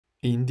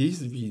In this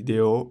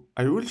video,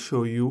 I will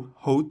show you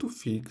how to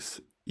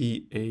fix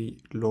EA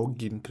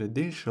login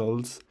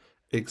credentials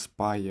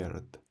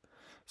expired.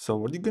 So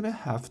what you're gonna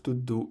have to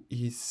do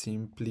is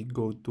simply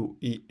go to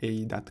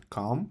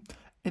ea.com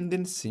and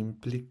then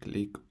simply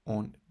click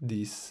on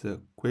this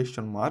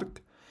question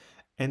mark,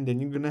 and then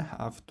you're gonna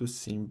have to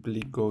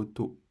simply go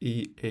to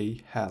EA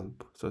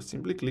help. So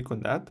simply click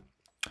on that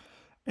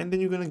and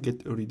then you're gonna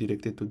get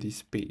redirected to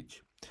this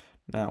page.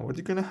 Now what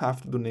you're gonna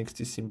have to do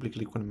next is simply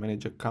click on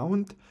manage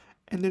account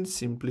and then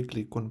simply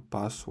click on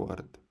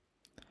password.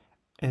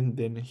 And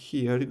then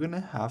here you're gonna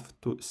have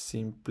to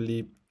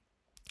simply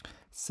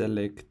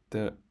select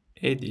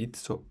edit.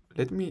 So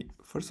let me,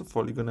 first of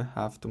all, you're gonna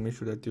have to make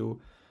sure that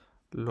you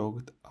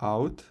logged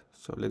out.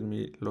 So let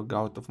me log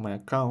out of my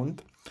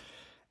account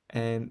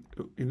and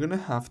you're gonna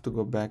have to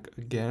go back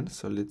again.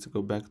 So let's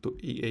go back to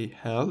EA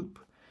help.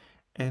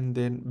 And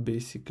then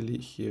basically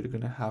here you're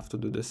gonna have to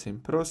do the same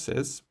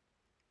process.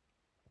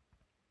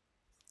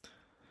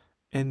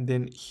 And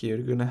then here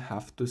you're gonna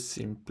have to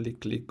simply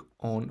click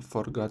on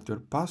forgot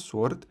your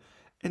password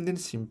and then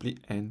simply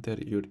enter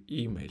your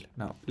email.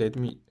 Now let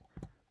me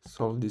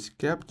solve this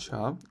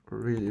captcha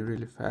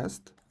really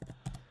fast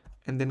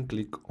and then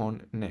click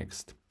on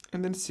next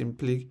and then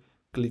simply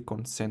click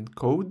on send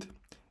code,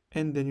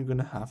 and then you're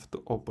gonna have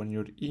to open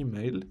your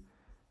email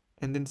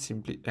and then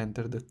simply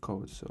enter the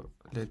code. So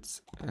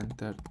let's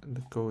enter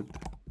the code.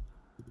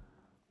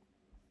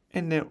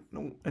 And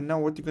now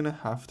what you're gonna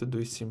have to do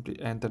is simply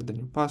enter the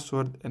new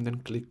password and then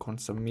click on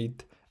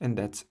submit, and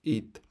that's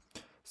it.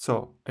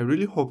 So I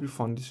really hope you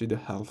found this video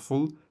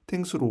helpful.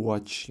 Thanks for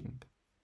watching.